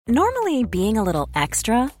Normally, being a little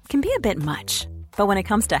extra can be a bit much. But when it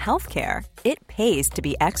comes to healthcare, it pays to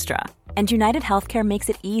be extra. And United Healthcare makes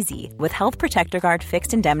it easy with Health Protector Guard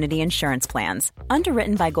fixed indemnity insurance plans.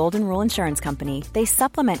 Underwritten by Golden Rule Insurance Company, they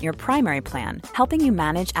supplement your primary plan, helping you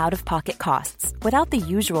manage out-of-pocket costs without the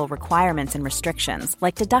usual requirements and restrictions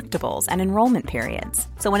like deductibles and enrollment periods.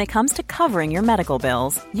 So when it comes to covering your medical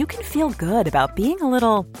bills, you can feel good about being a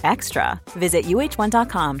little extra. Visit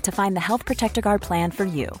uh1.com to find the Health Protector Guard plan for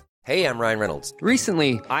you. Hey, I'm Ryan Reynolds.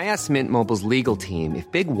 Recently, I asked Mint Mobile's legal team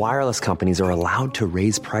if big wireless companies are allowed to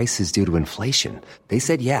raise prices due to inflation. They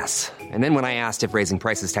said yes. And then when I asked if raising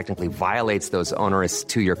prices technically violates those onerous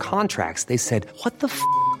two-year contracts, they said, "What the f***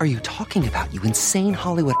 are you talking about, you insane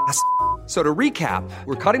Hollywood ass?" So to recap,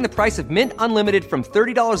 we're cutting the price of Mint Unlimited from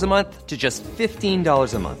 $30 a month to just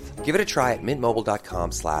 $15 a month. Give it a try at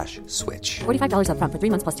mintmobile.com/switch. $45 up front for 3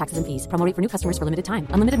 months plus taxes and fees. Promo rate for new customers for limited time.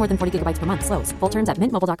 Unlimited more than 40 gigabytes per month. Slows full terms at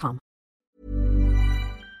mintmobile.com.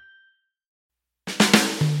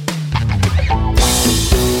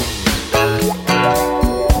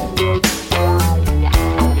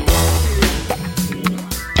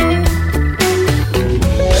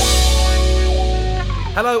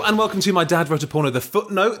 Hello and welcome to My Dad Wrote a Porno, the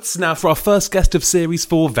Footnotes. Now for our first guest of Series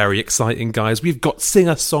 4, very exciting guys, we've got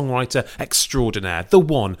singer-songwriter extraordinaire, the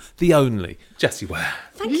one, the only, Jessie Ware.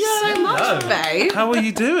 Thank you so much, babe. How are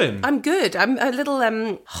you doing? I'm good. I'm a little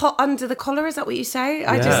hot under the collar, is that what you say?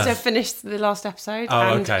 I just finished the last episode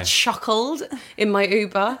and chuckled in my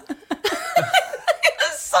Uber. It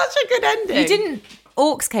was such a good ending. You didn't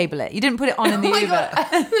aux cable it. You didn't put it on in the Uber.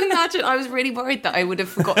 God. Imagine, I was really worried that I would have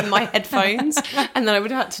forgotten my headphones and then I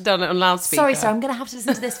would have had to done it on loudspeaker. Sorry, I'm going to have to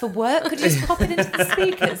listen to this for work. Could you just pop it into the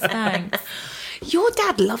speakers? Thanks. Your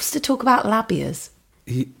dad loves to talk about labias.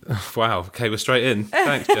 Wow, okay, we're straight in.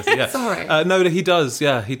 Thanks, Jessie. Yeah. Sorry. No, he does.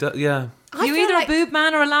 Yeah, he does. Yeah. You either a boob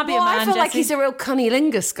man or a labia man, I feel like Jessie. he's a real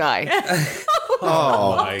cunnilingus guy.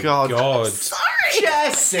 Oh my God. Sorry.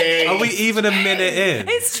 Jessie! Are we even a minute in?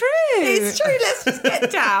 It's true. It's true. Let's just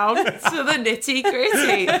get down to the nitty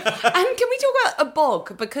gritty. And can we talk about a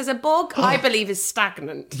bog? Because a bog, I believe, is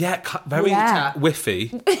stagnant. Yeah, very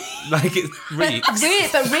whiffy. Like it reeks.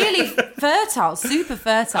 But really fertile, super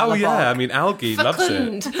fertile. Oh, yeah. Bog. I mean, algae loves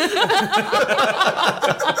it.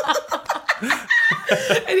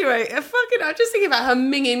 Anyway, I'm just thinking about her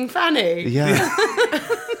minging fanny. Yeah.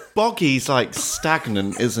 Boggy's like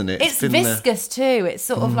stagnant, isn't it? It's viscous too. It's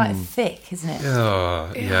sort of like thick, isn't it?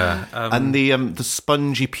 Oh, yeah. And the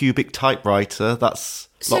spongy pubic typewriter, that's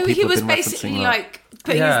a lot of So he people was have been basically referencing that. like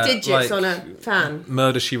putting his digits on a fan.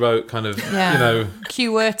 Murder, She Wrote, kind of,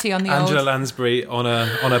 QWERTY on the Angela old... Lansbury on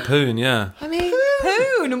a poon, yeah. I mean...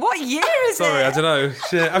 Poon? What year is it? Sorry, I don't know.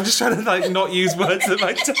 Shit, I'm just trying to not use words at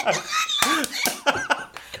my time.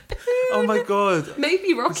 Oh my God!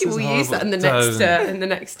 Maybe Rocky will use that in the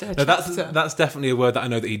next No, that's definitely a word that I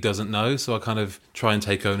know that he doesn't know. So I kind of try and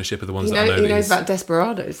take ownership of the ones he that I know. He knows about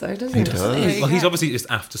desperados, though, doesn't he? He does. Well, he's obviously just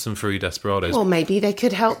after some free desperados. Well, maybe they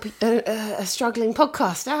could help a struggling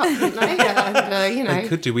podcast out, couldn't they? They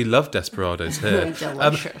could do. We love desperados here.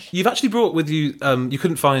 Delicious. You've actually brought with you. You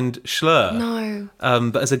couldn't find Schlur. No.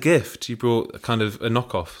 But as a gift, you brought a kind of a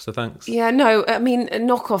knockoff. So thanks. Yeah, no. I mean, a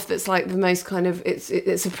knockoff that's like the most kind of it's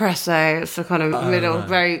a presse. It's a kind of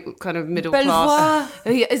very kind of middle class.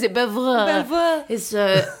 Is it Belvoir? Belvoir. It's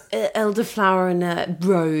elderflower and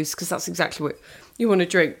rose, because that's exactly what you want to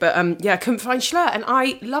drink. But I couldn't find Schlur, and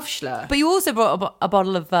I love Schlur. But you also brought a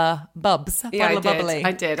bottle of Bubs. Yeah, bottle of bubbly.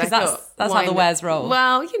 I did. Because that's how the Wares roll.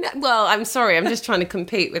 Well, I'm sorry. I'm just trying to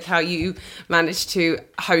compete with how you managed to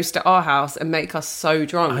host at our house and make us so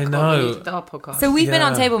drunk. I know. On our podcast. So we've been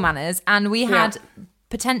on Table Manners, and we had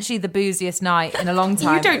potentially the booziest night in a long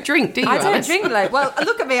time. You don't drink, do you? I don't Alice? drink. Well,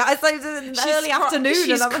 look at me. It's like an early afternoon.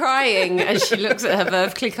 She's and I'm crying as she looks at her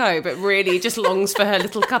Veuve Clicquot, but really just longs for her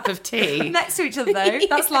little cup of tea. next to each other, though.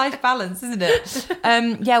 That's life balance, isn't it?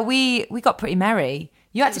 We got pretty merry.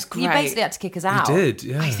 You basically had to kick us out. You did,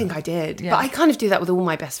 yeah. I think I did. Yeah. But I kind of do that with all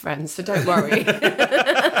my best friends, so don't worry.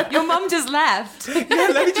 Your mum just left. Yeah,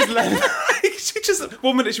 let me just let her. She just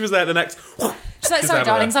 1 minute she was there, the next. She's like, sorry,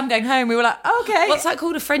 darlings, I'm going home. We were like, okay. What's that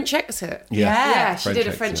called? A French exit? Yeah. She did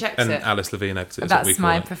a French exit. And Alice Levine exit. Is what we That's call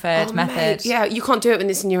my it. preferred method. Mate, yeah, you can't do it when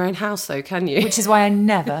it's in your own house, though, can you? Which is why I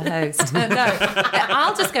never host. No,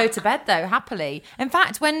 I'll just go to bed, though, happily. In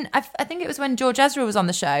fact, when I think it was when George Ezra was on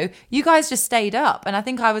the show, you guys just stayed up. And I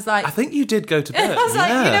think I was like... I think you did go to bed. I was like,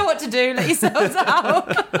 you know what to do, let yourselves out.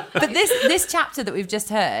 But this chapter that we've just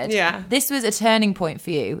heard, this was a turning point for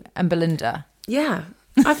you and Belinda. Yeah.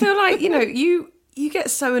 I feel like, you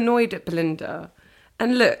get so annoyed at Belinda.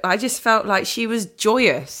 And look, I just felt like she was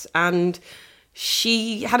joyous and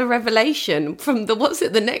she had a revelation from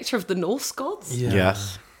the nectar of the Norse gods? Yeah.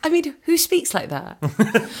 Yes. I mean, who speaks like that?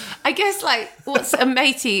 I guess, like, what's a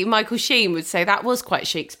matey, Michael Sheen, would say that was quite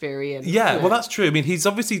Shakespearean. Yeah, well, that's true. I mean, he's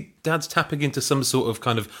obviously, Dad's tapping into some sort of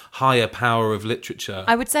kind of higher power of literature.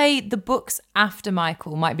 I would say the books after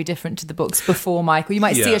Michael might be different to the books before Michael. You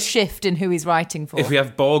might see a shift in who he's writing for. If we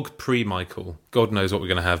have Bog pre-Michael, God knows what we're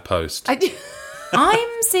going to have post.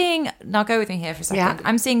 I'm seeing... Now, go with me here for a second. Yeah.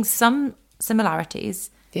 I'm seeing some similarities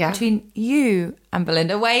Yeah. between you and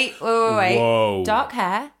Belinda. Wait. Whoa. Dark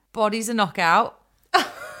hair, body's a knockout,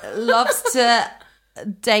 loves to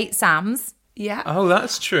date Sams. Yeah. Oh,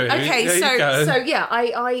 that's true. Okay, There you go. so yeah,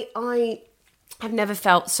 I have never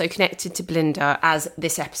felt so connected to Belinda as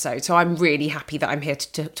this episode. So I'm really happy that I'm here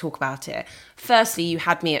to talk about it. Firstly, you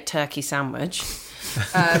had me at turkey sandwich,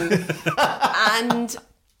 and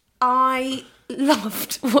I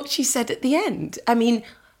loved what she said at the end. I mean,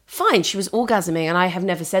 fine, she was orgasming, and I have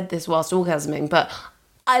never said this whilst orgasming, but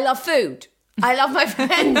I love food. I love my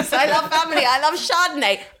friends. I love family. I love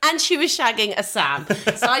Chardonnay. And she was shagging a Sam.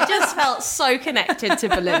 So I just felt so connected to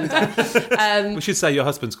Belinda. We should say your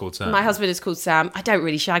husband's called Sam. My husband is called Sam. I don't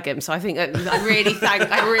really shag him, so I think I really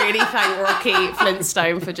thank Rocky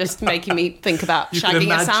Flintstone for just making me think about You can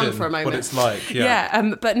shagging a Sam imagine for a moment. what it's like.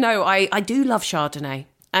 Yeah. But no, I do love Chardonnay.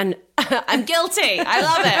 And I'm guilty. I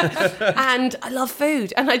love it. And I love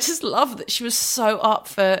food. And I just love that she was so up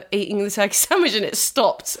for eating the turkey sandwich and it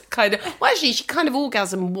stopped kind of... Well, actually, she kind of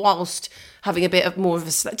orgasmed whilst having a bit of more of a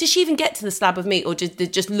slab. Did she even get to the slab of meat or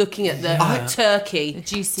just looking at the turkey The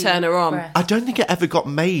juicy turn her on? breast. I don't think it ever got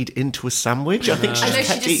made into a sandwich. I think she I know just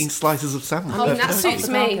she kept just- eating slices of sandwich. Oh, that suits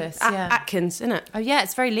the me. carcass, yeah. Atkins, isn't it? Oh, yeah,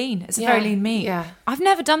 it's very lean. It's a Yeah, very lean meat. yeah. I've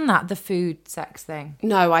never done that, the food sex thing.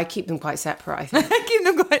 No, I keep them quite separate, I think. Keep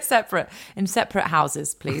them quite separate, in separate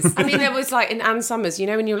houses, please. I mean, there was like in Anne Summers, you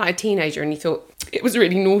know, when you were like a teenager and you thought it was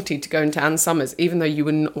really naughty to go into Anne Summers, even though you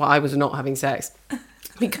were, I was not having sex.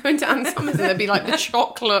 We go into Anne Summers and there'd be like the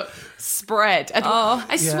chocolate spread. And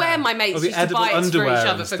I swear my mates the used to edible buy it for each underwear other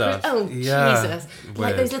and for stuff. Christmas. Oh, Yeah. Jesus. Like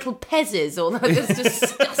Weird. those little pezzes or those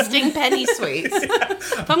disgusting penny sweets.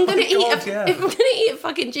 If I'm going to if I'm going to eat a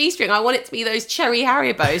fucking G-string, I want it to be those cherry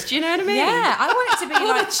Haribos. Do you know what I mean? Yeah, I want it to be Or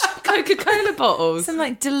like the Coca-Cola bottles. some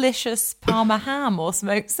like delicious Parma ham or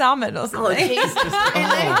smoked salmon or Oh, something. Jesus.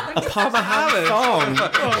 A Parma ham song.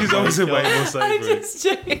 She's always way more savoury. Just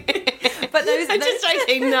joking. But those, I'm just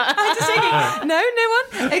joking. No. I'm just joking. No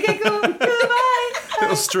one. Okay, cool. Goodbye.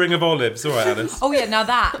 Little string of olives. All right, Alice. Oh yeah, now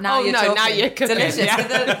Oh, you're no, talking. now you're cooking. Delicious. Yeah. With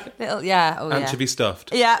the little, yeah. Oh yeah. Anchovy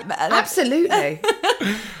stuffed. Yeah. Absolutely.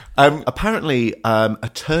 Apparently, a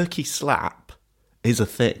turkey slap is a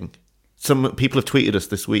thing. Some people have tweeted us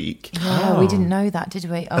this week. Oh, we didn't know that, did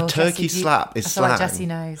we? Oh, turkey Jessie, slap is I feel like slang. Jessie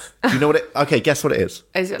knows. Do you know what it... Okay, guess what it is.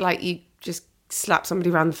 Is it like you just slap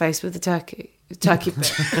somebody around the face with a turkey bit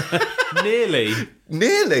Nearly.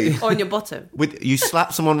 Nearly. on your bottom? You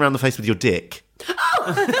slap someone around the face with your dick.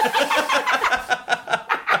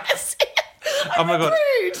 Oh my God.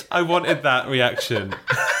 I wanted that reaction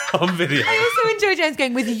on video. I also enjoy James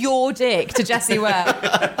going with your dick to Jessie Ware.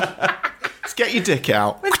 Let's get your dick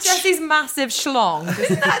out. With Jessie's massive schlong.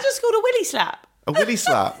 Isn't that just called a willy slap? A willy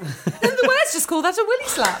slap. The words just call that a willy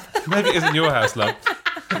slap. Maybe it is in your house, love.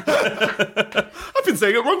 I've been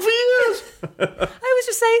saying it wrong for years. I was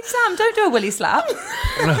just saying, Sam, don't do a willy slap.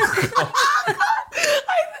 I'm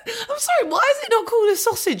sorry, why is it not called a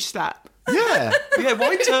sausage slap? Yeah. Yeah,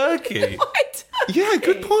 why turkey? What? Yeah,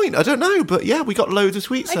 good point. I don't know, but yeah, we got loads of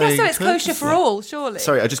tweets I saying guess so. It's turkey kosher for slap. all, surely.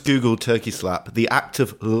 Sorry, I just googled turkey slap. The act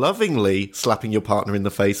of lovingly slapping your partner in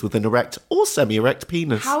the face with an erect or semi-erect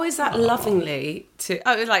penis. How is that lovingly to...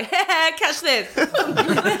 Oh, it's like, catch this.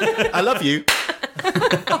 I love you.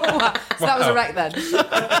 Oh, wow. So that was erect then.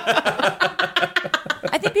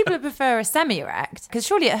 I think people would prefer a semi-erect because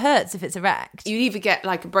surely it hurts if it's erect. You either get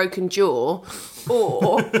like a broken jaw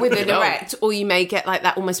or with an erect, or you may get like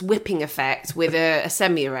that almost whipping effect with a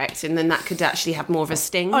semi-erect, and then that could actually have more of a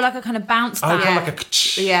sting. Oh, like a kind of bounce Oh, back. kind of like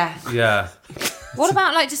a... Yeah. Yeah. What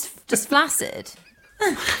about like just flaccid?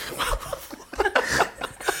 You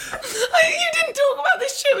didn't talk about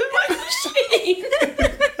this shit with my machine.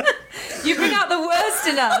 You bring out the worst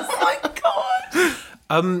in us. Oh my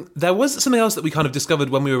God. There was something else that we kind of discovered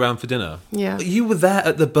when we were around for dinner. Yeah. You were there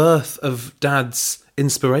at the birth of Dad's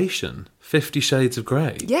inspiration, 50 Shades of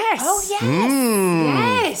Grey. Yes. Oh, yes.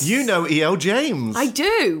 Yes. You know E.L. James. I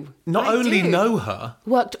do. Not I only do. know her,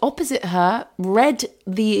 Worked opposite her, read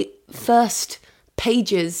the first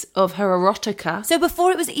pages of her erotica. So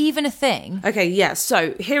before it was even a thing. Okay, yeah,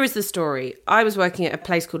 so here is the story. I was working at a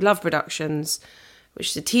place called Love Productions, which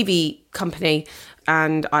is a TV company,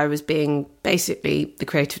 and I was being basically the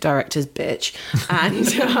creative director's bitch,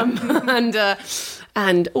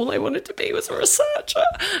 and all I wanted to be was a researcher.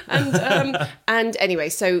 And anyway,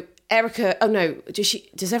 so Erica. Oh no,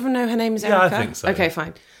 does everyone know her name is Erica? Yeah, I think so. Okay,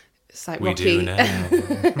 fine. It's like We Rocky. do now.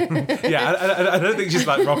 Yeah, I don't think she's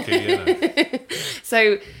like Rocky. You know.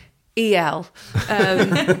 So EL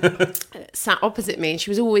sat opposite me, and she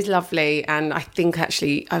was always lovely. And I think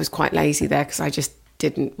actually I was quite lazy there because I just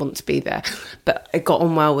didn't want to be there. But I got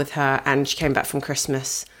on well with her, and she came back from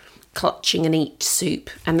Christmas clutching an eat soup,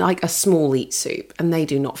 and like a small eat soup, and they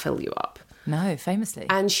do not fill you up. No, famously.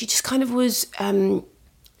 And she just kind of was,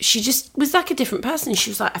 she just was like a different person. She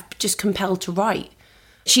was like, I'm just compelled to write.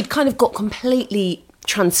 She'd kind of got completely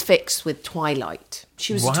transfixed with Twilight.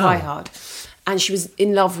 She was a twihard. And she was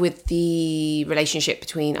in love with the relationship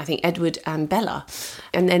between, I think, Edward and Bella.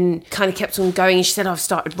 And then kind of kept on going. And she said, I've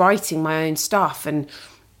started writing my own stuff and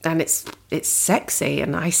it's sexy.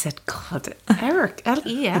 And I said, God, Eric,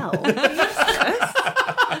 L-E-L.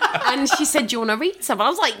 And she said, do you want to read some? I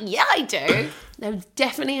was like, yeah, I do. There was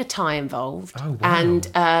definitely a tie involved. Oh, wow.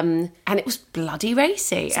 And it was bloody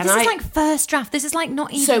racy. So and this is like first draft. This is like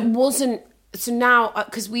not even... So it wasn't... So now,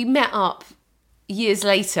 because we met up years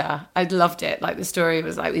later, I loved it. Like the story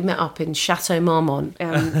was like, we met up in Chateau Marmont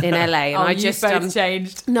in LA. And I just both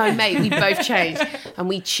changed. No, mate, we both changed. And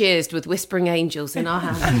we cheersed with Whispering Angels in our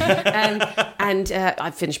hand. And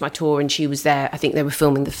I finished my tour and she was there. I think they were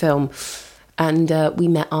filming the film. And we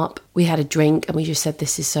met up, we had a drink, and we just said,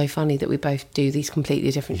 this is so funny that we both do these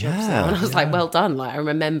completely different jobs now. And I was like, well done. Like, I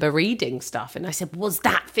remember reading stuff. And I said, was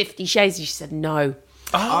that 50 Shades? And she said, no.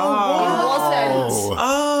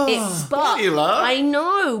 Oh, It wasn't. But spoiler. I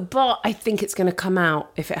know, but I think it's going to come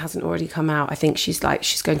out if it hasn't already come out. I think she's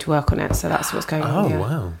going to work on it. So that's what's going on. Oh, yeah.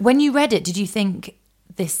 wow. When you read it, did you think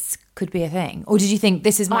this could be a thing? Or did you think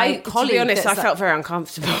this is my To colleague? be honest, I that's felt very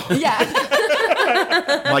uncomfortable. Yeah.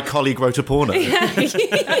 My colleague wrote a porno.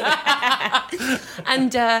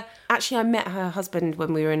 And actually, I met her husband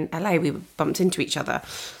when we were in LA. We bumped into each other.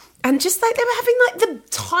 And just like they were having like the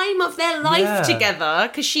time of their life together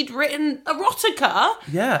because she'd written erotica.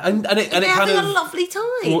 Yeah, and it They're kind having of a lovely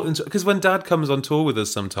time. because when Dad comes on tour with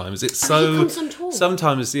us, sometimes it's he so. comes on tour?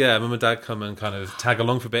 Sometimes, yeah, Mum and Dad come and kind of tag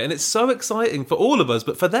along for a bit, and it's so exciting for all of us.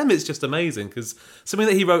 But for them, it's just amazing because something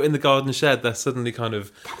that he wrote in the garden shed, they're suddenly kind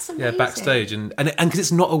of backstage, and because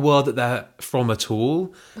it's not a world that they're from at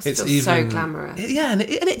all. It's feels so glamorous. Yeah, and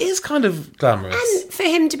it is kind of glamorous. And for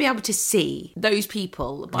him to be able to see those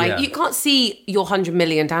people, like you can't see your 100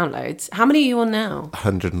 million downloads. How many are you on now?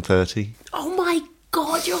 130. Oh my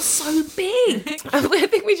God, you're so big. I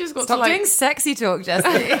think we just got Stop to like... doing sexy talk,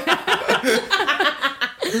 Jessie.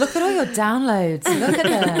 Look at all your downloads. Look at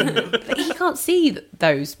them. But he can't see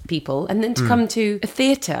those people. And then to come to a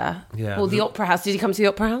theatre or the Opera House. Did he come to the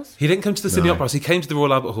Opera House? He didn't come to the Sydney Opera House. He came to the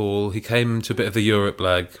Royal Albert Hall. He came to a bit of the Europe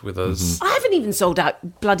leg with us. I haven't even sold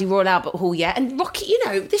out bloody Royal Albert Hall yet. And Rocky,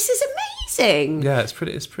 this is amazing. Yeah, it's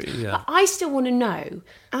pretty. Yeah. I still want to know.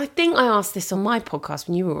 And I think I asked this on my podcast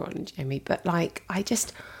when you were on, Jamie. But like, I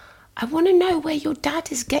want to know where your dad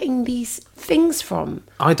is getting these things from.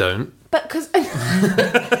 I don't. But because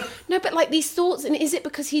no, but like these thoughts, and is it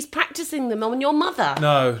because he's practicing them on your mother?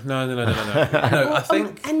 No. No, I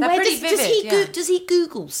think. And They're where pretty vivid, does he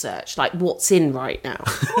Google search like what's in right now?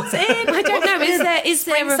 What's in? I don't know. Is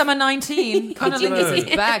there Summer 19. Kind of lingers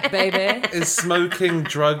his bag, baby. Is smoking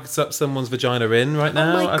drugs up someone's vagina in right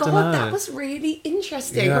now? Oh my I don't God, know. that was really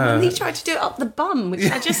interesting. Yeah. And then he tried to do it up the bum,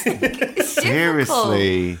 which I just think is difficult.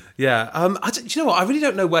 Seriously. Yeah. Do you know what? I really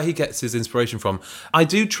don't know where he gets his inspiration from. I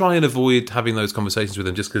do try and avoid having those conversations with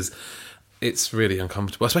him just because it's really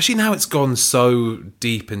uncomfortable, especially now it's gone so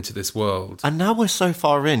deep into this world. And now we're so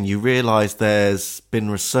far in, you realise there's been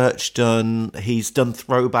research done. He's done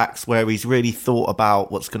throwbacks where he's really thought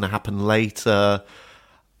about what's going to happen later.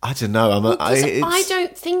 I don't know. I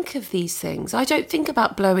don't think of these things. I don't think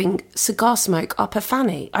about blowing cigar smoke up a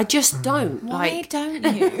fanny. I just don't. Why don't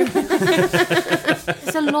you?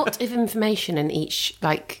 There's a lot of information in each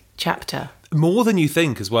chapter. More than you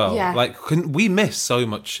think as well. Yeah. We miss so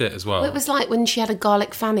much shit as well. It was like when she had a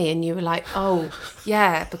garlic fanny and you were like, oh,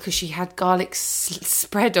 yeah, because she had garlic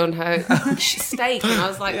spread on her steak. And I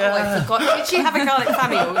was like, oh, I forgot. Did she have a garlic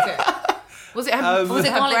fanny or was it? Was it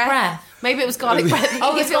garlic breath? Maybe it was garlic breath.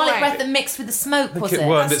 Oh, it was garlic breath that mixed with the smoke, was it? It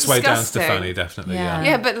wormed its way down to disgusting. Fanny, definitely. Yeah.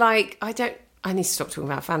 Yeah, but I need to stop talking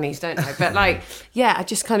about fannies, don't I? But I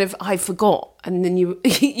just kind of, I forgot. And then you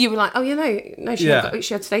were like, oh,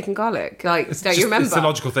 she had steak and garlic. Don't you remember? It's a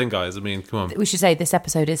logical thing, guys. I mean, come on. We should say this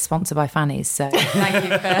episode is sponsored by Fanny's, so thank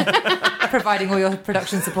you for... providing all your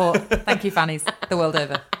production support. Thank you, Fannies, the world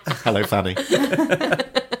over. Hello, Fanny.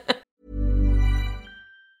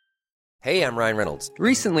 Hey, I'm Ryan Reynolds.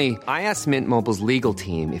 Recently, I asked Mint Mobile's legal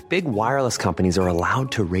team if big wireless companies are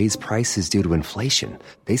allowed to raise prices due to inflation.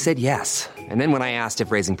 They said yes. And then when I asked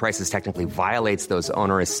if raising prices technically violates those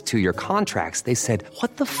onerous two-year contracts, they said,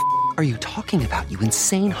 "What the f*** are you talking about, you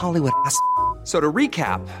insane Hollywood ass?" So to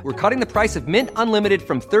recap, we're cutting the price of Mint Unlimited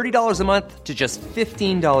from $30 a month to just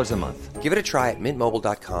 $15 a month. Give it a try at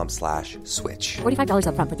mintmobile.com/switch. $45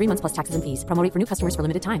 up front for 3 months plus taxes and fees. Promo rate for new customers for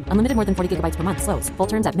limited time. Unlimited more than 40 gigabytes per month. Slows full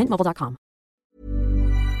terms at mintmobile.com.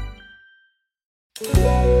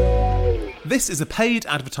 This is a paid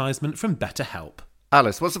advertisement from BetterHelp.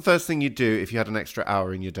 Alice, what's the first thing you'd do if you had an extra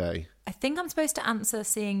hour in your day? I think I'm supposed to answer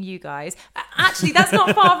seeing you guys. Actually, that's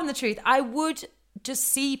not far from the truth. I would just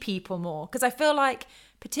see people more, because I feel like,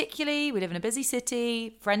 particularly, we live in a busy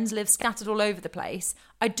city, friends live scattered all over the place.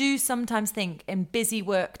 I do sometimes think in busy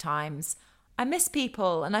work times, I miss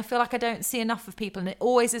people, and I feel like I don't see enough of people, and it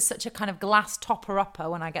always is such a kind of glass topper-upper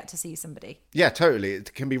when I get to see somebody. Yeah, totally.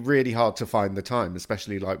 It can be really hard to find the time,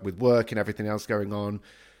 especially like with work and everything else going on.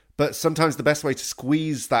 But sometimes the best way to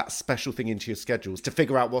squeeze that special thing into your schedule is to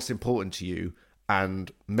figure out what's important to you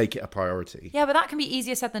and make it a priority. Yeah, but that can be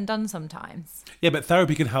easier said than done sometimes. Yeah, but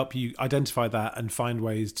therapy can help you identify that and find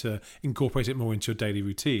ways to incorporate it more into your daily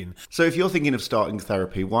routine. So if you're thinking of starting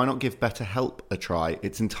therapy, why not give BetterHelp a try?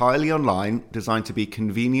 It's entirely online, designed to be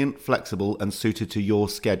convenient, flexible, and suited to your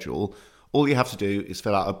schedule. All you have to do is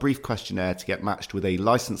fill out a brief questionnaire to get matched with a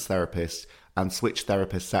licensed therapist and switch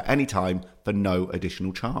therapists at any time for no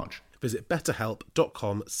additional charge. Visit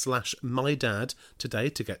betterhelp.com/mydad today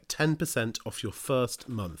to get 10% off your first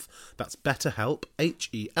month. That's BetterHelp,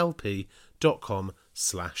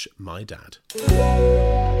 HELP.com/mydad.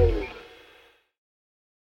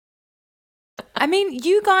 I mean,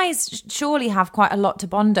 you guys surely have quite a lot to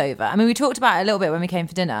bond over. I mean, we talked about it a little bit when we came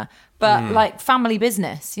for dinner, but like family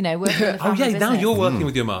business, you know, working in the family business. Now you're working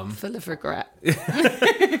with your mum. Full of regret.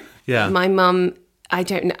 Yeah. My mum, I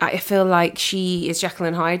don't know, I feel like she is Jekyll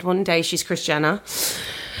and Hyde. One day she's Kris Jenner.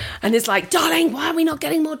 And it's like, darling, why are we not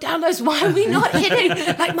getting more downloads? Why are we not hitting,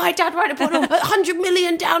 like my dad wrote upon 100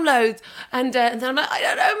 million downloads? And then I'm like, I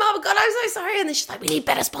don't know, Mum, God, I'm so sorry. And then she's like, we need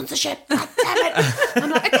better sponsorship. God damn it.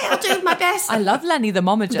 I'm like, okay, I'll do my best. I love Lenny the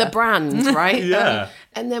momager. The brand, right? Yeah.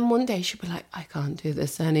 And then one day she'll be like, I can't do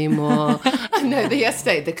this anymore. I know that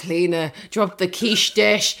yesterday the cleaner dropped the quiche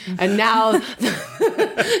dish, and now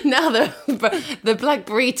the black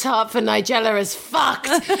brie tart for Nigella is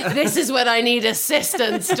fucked. This is when I need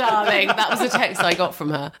assistance, darling. That was the text I got from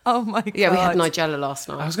her. Oh my God. Yeah, we had Nigella last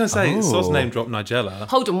night. I was going to say, Sauce name dropped Nigella.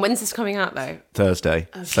 Hold on, when's this coming out though? Thursday,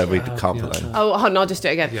 so we can't put that in. Oh, hold on, I'll just do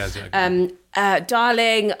it again. Yeah, do it again.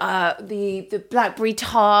 Darling, the blackberry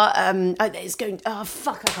tart, it's going, oh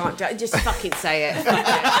fuck, I can't do it. Just fucking say it.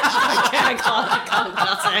 I can't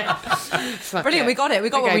cut it. Fuck Brilliant, it. we got it. We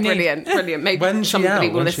got what we need. Brilliant. Maybe When's she somebody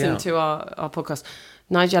out? will When's she listen out? to our podcast.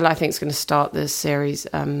 Nigella, I think, is going to start the series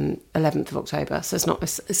 11th of October. So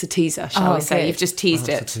it's a teaser, shall we say. good. You've just teased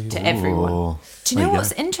it to everyone. Do you know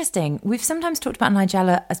what's interesting? We've sometimes talked about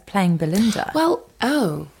Nigella as playing Belinda. Well,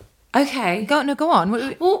 okay. Go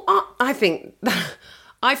on. Well, I think,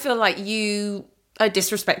 I feel like you are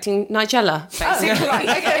disrespecting Nigella, basically.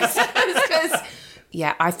 Because,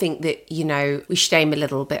 yeah, I think that, you know, we should aim a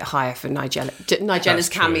little bit higher for Nigella's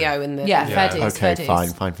cameo in the... Yeah, fair dues. Okay,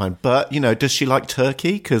 fine. But, you know, does she like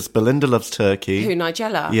turkey? Because Belinda loves turkey. Who,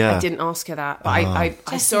 Nigella? Yeah. I didn't ask her that. But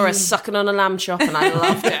I saw her sucking on a lamb chop and I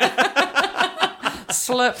loved it.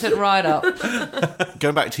 Slurped it right up.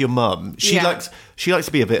 Going back to your mum, she likes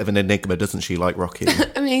to be a bit of an enigma, doesn't she, like Rocky?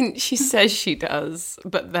 I mean, she says she does,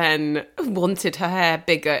 but then wanted her hair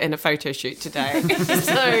bigger in a photo shoot today.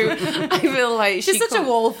 So I feel like She's such a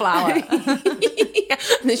wallflower. Yeah.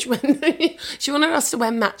 And then she wanted us to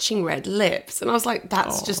wear matching red lips. And I was like,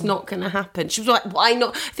 that's just not going to happen. She was like, why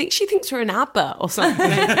not? I think she thinks we're an ABBA or something.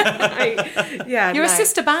 You're a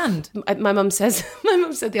sister band. My mum said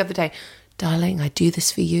the other day, darling, I do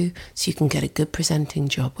this for you so you can get a good presenting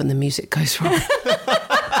job when the music goes wrong.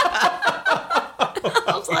 I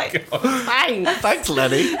was like, Thanks,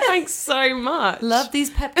 Lenny. Thanks so much. Love these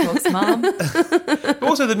pep talks, Mum. But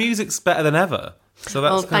also, the music's better than ever. So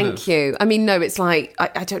that's thank you. I mean, no, it's like,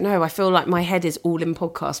 I don't know. I feel like my head is all in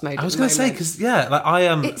podcast mode. I was going to say, because, like, I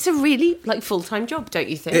am... It's a really, like, full-time job, don't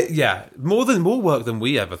you think? More work than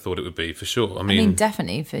we ever thought it would be, for sure. I mean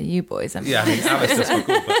definitely for you boys. Yeah, I mean, Alice does quite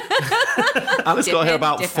cool, but... Alice got here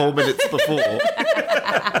about 4 minutes before.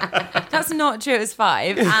 No, That's not true. It was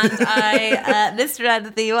 5. And I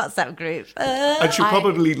misread the WhatsApp group. And she'll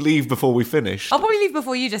probably leave before we finish. I'll probably leave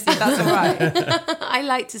before you, Jessie, if that's all right. I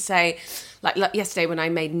like to say, like yesterday when I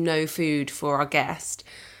made no food for our guest,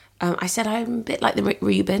 I said I'm a bit like the Rick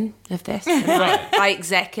Rubin of this. I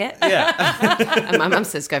exec it. Yeah. And my mum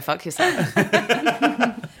says, go fuck yourself.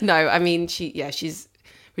 No, I mean, she's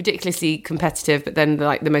ridiculously competitive, but then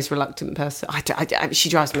like the most reluctant person. She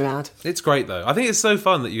drives me mad. It's great though. I think it's so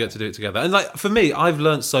fun that you get to do it together. And like for me, I've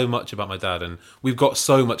learned so much about my dad, and we've got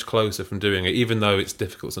so much closer from doing it, even though it's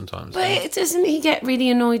difficult sometimes. But doesn't he get really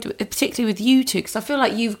annoyed, particularly with you two? Because I feel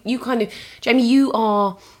like you kind of, Jamie, you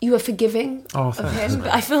are forgiving of him.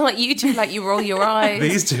 But I feel like you two, like you roll your eyes.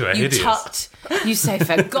 These two are idiots. Tucked. You say,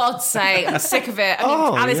 for God's sake, I'm sick of it. I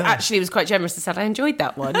mean, Alice actually was quite generous and said, I enjoyed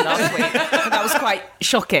that one last week. That was quite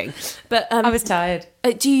shocking. But I was tired.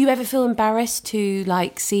 Do you ever feel embarrassed to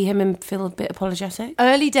like see him and feel a bit apologetic?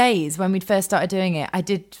 Early days when we'd first started doing it, I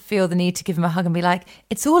did feel the need to give him a hug and be like,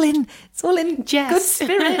 it's all in Jess. good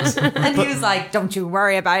spirit. And he was like, don't you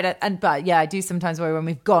worry about it. But yeah, I do sometimes worry when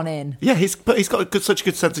we've gone in. Yeah, he's got such a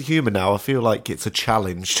good sense of humour now. I feel like it's a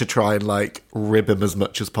challenge to try and like rib him as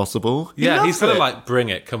much as possible. Yeah, he's kind of like, bring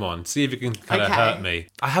it, come on, see if you can kind of Okay. hurt me.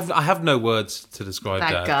 I have no words to describe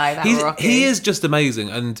That Dad. guy, that Rocky. He is just amazing,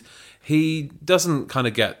 and he doesn't kind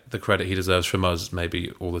of get the credit he deserves from us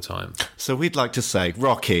maybe all the time. So we'd like to say,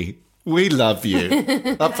 Rocky, we love you.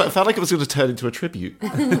 I felt like it was going to turn into a tribute.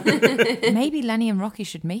 Maybe Lenny and Rocky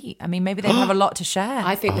should meet. I mean, maybe they'd have a lot to share.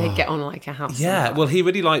 I think they'd get on like a house. Yeah, well, he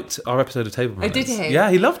really liked our episode of Table Manners. did he? Yeah,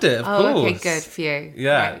 he loved it, of course. Okay, good for you.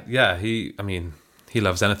 Yeah, Right. yeah. He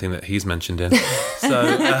loves anything that he's mentioned in. So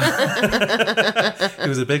he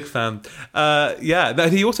was a big fan.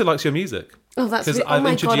 And he also likes your music. Oh, that's because oh I've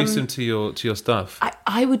my God, introduced him to your stuff.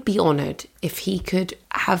 I would be honoured if he could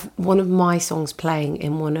have one of my songs playing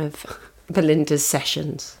in one of Belinda's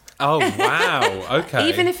sessions. Oh wow! Okay.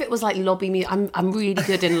 Even if it was like lobby music, I'm really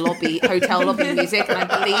good in hotel lobby music, and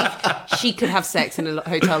I believe she could have sex in a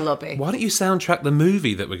hotel lobby. Why don't you soundtrack the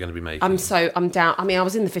movie that we're going to be making? I'm down. I mean, I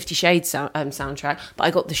was in the 50 Shades soundtrack, but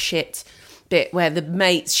I got the shit bit where the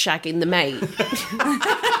mate's shagging the mate.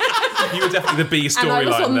 You were definitely the B storyline. And I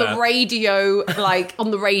was on there.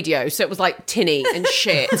 the radio, so it was like tinny and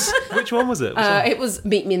shit. Which one was it? It was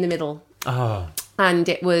Meet Me in the Middle. Oh. And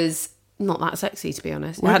it was not that sexy, to be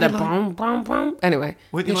honest. It had a brum, brum, brum. Anyway.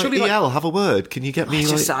 Wouldn't you like EL have a word? Can you get me you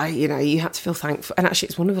had to feel thankful. And actually,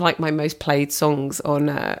 it's one of like my most played songs on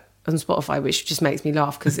Spotify, which just makes me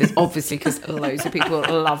laugh because it's obviously because loads of people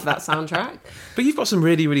love that soundtrack. But you've got some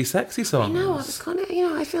really, really sexy songs. No, I was kind of,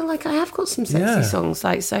 I feel like I have got some sexy songs.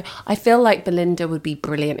 Like, so I feel like Belinda would be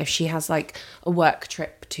brilliant if she has like a work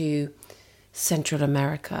trip to Central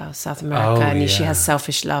America, South America, and she has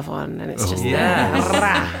Selfish Love on, and it's just I'd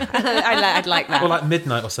like that. Or like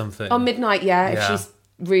Midnight or something. Oh, Midnight, if she's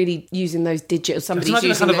really using those digits. Somebody's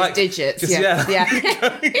using those like, digits. just, Yeah.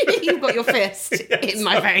 You've got your fist in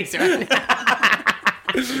my face right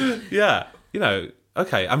now. Yeah.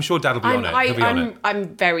 Okay, I'm sure Dad will be on it. He'll be on it.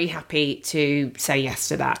 I'm very happy to say yes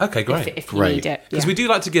to that. Okay, great. If you need it. Because we do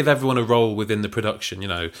like to give everyone a role within the production,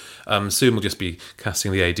 Soon we'll just be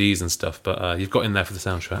casting the ADs and stuff, but you've got in there for the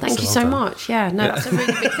soundtrack. Thank you so much. Yeah, no, that's a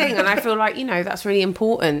really big thing. And I feel like, that's really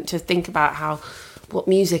important to think about what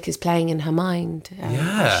music is playing in her mind.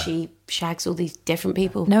 As she shags all these different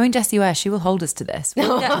people. Knowing Jessie Ware, she will hold us to this.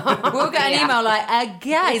 We'll get an email like,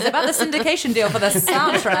 guys, about the syndication deal for the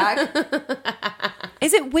soundtrack.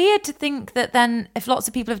 Is it weird to think that then if lots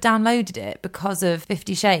of people have downloaded it because of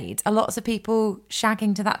 50 Shades, are lots of people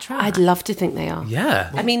shagging to that track? I'd love to think they are. Yeah.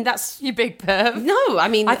 I mean, that's... You big perv. No, I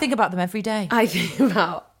mean... I think about them every day. I think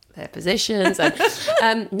about their positions.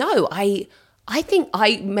 And, no, I think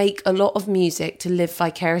I make a lot of music to live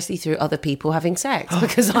vicariously through other people having sex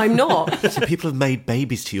because I'm not. So people have made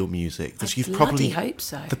babies to your music. That you've bloody probably hope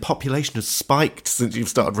so. The population has spiked since you've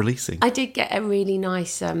started releasing. I did get a really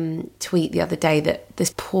nice tweet the other day that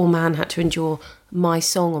this poor man had to endure my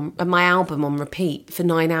album on repeat for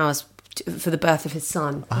 9 hours for the birth of his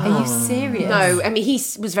son. Are you serious? No, I mean, he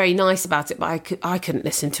was very nice about it, but I couldn't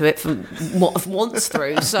listen to it from once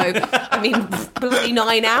through. So, I mean, bloody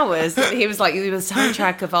 9 hours. He was like, it was the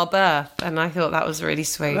soundtrack of our birth. And I thought that was really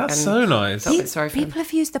sweet. That's and so nice. Felt a bit sorry for him. People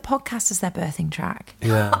have used the podcast as their birthing track.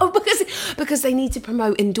 Yeah. Oh, because they need to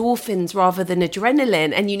promote endorphins rather than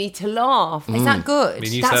adrenaline, and you need to laugh. Is that good? I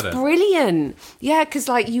mean, you That's said it. brilliant. Yeah, because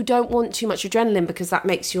you don't want too much adrenaline because that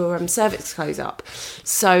makes your cervix close up.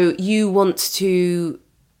 So you want to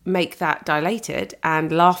make that dilated,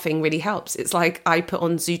 and laughing really helps. It's like I put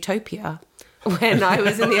on Zootopia when I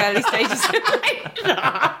was in the early stages of my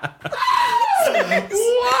life.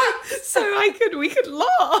 What? So we could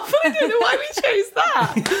laugh. I don't know why we chose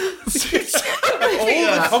that.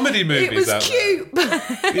 All the comedy movies It was out cute, but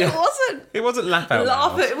it wasn't. It wasn't laugh out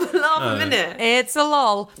loud. Laugh a minute. It's a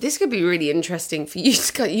lol. This could be really interesting for you.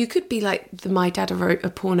 You could be like my dad wrote a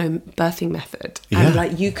porno birthing method, and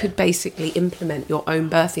like you could basically implement your own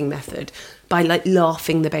birthing method by like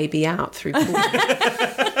laughing the baby out through porn.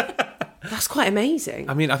 That's quite amazing.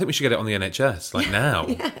 I mean, I think we should get it on the NHS, like now.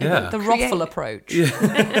 Yeah. The ruffle approach.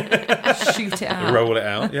 Shoot it out. Roll it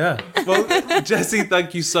out, yeah. Well, Jessie,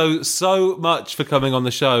 thank you so much for coming on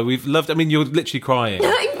the show. We've loved, I mean, you're literally crying.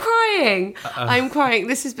 I'm crying.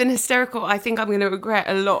 This has been hysterical. I think I'm going to regret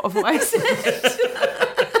a lot of what I said.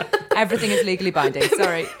 Everything is legally binding,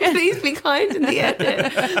 sorry. Please be kind in the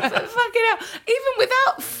edit. But fucking hell, even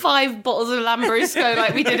without 5 bottles of Lambrusco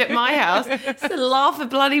like we did at my house, it's a laugh a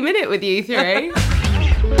bloody minute with you three.